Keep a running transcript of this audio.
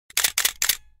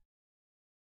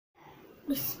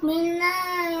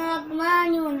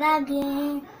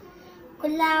Bismillahirrahmanirrahim.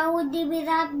 Qul a'udzu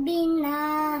birabbin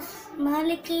nas,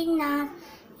 malikin nas,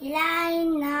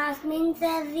 ilahin nas, min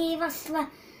sharri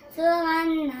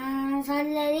waswasil nas,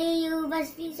 alladzi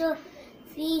yuwaswisu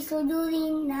fi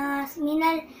sudurin nas,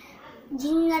 minal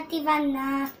jinnati wan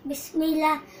nas.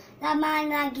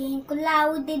 Bismillahirrahmanirrahim. Qul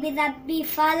a'udzu birabbil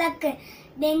falaq,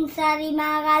 min sharri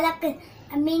ma khalaq,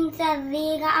 min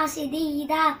sharri ghasiqin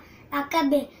idha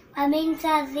waqab, ومن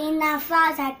شر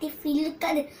النفاثات في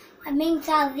العقد ومن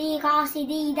شر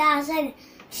حاسد إذا حسد.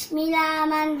 بسم الله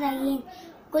الرحمن الرحيم.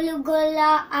 قل هو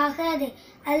الله أحد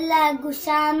الله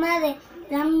الصمد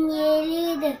لم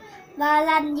يلد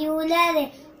ولم يولد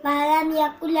ولم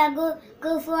يكن له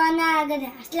كفوا أحد.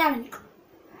 السلام عليكم.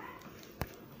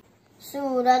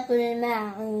 سورة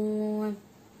الماعون.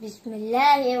 بسم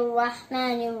الله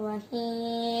الرحمن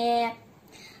الرحيم.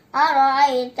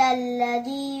 أرأيت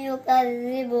الذي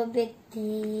يكذب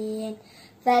بالدين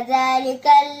فذلك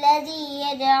الذي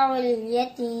يدعو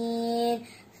اليتيم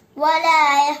ولا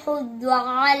يحض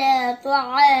على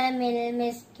طعام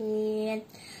المسكين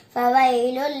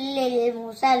فويل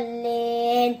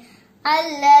للمصلين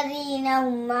الذين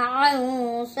هم عن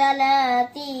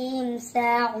صلاتهم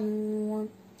ساهون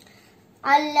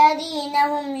الذين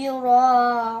هم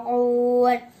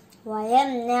يراءون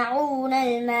ويمنعون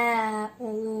الماعون.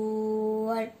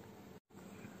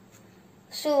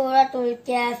 سورة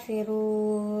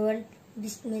الكافرون.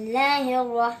 بسم الله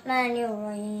الرحمن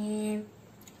الرحيم.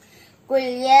 قل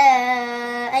يا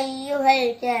أيها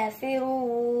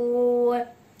الكافرون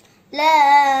لا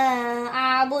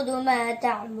أعبد ما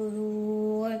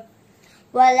تعبدون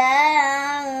ولا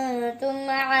أنتم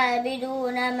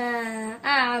عابدون ما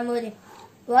أعبد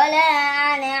ولا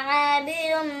أنا عابد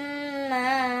ما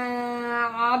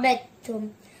عبدتم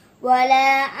ولا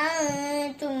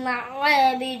أنتم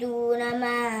عابدون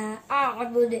ما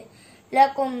أعبد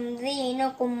لكم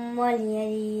دينكم ولي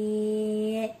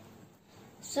دين.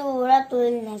 سورة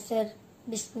النصر.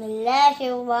 بسم الله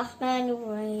الرحمن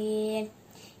الرحيم.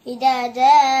 إذا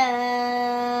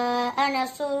جاء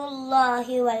نصر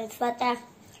الله والفتح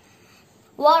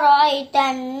ورأيت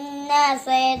الناس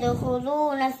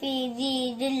يدخلون في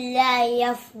دين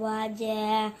الله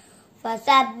أفواجا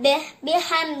فسبح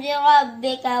بحمد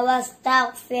ربك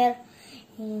واستغفر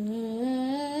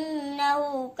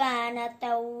إنه كان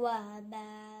توابا.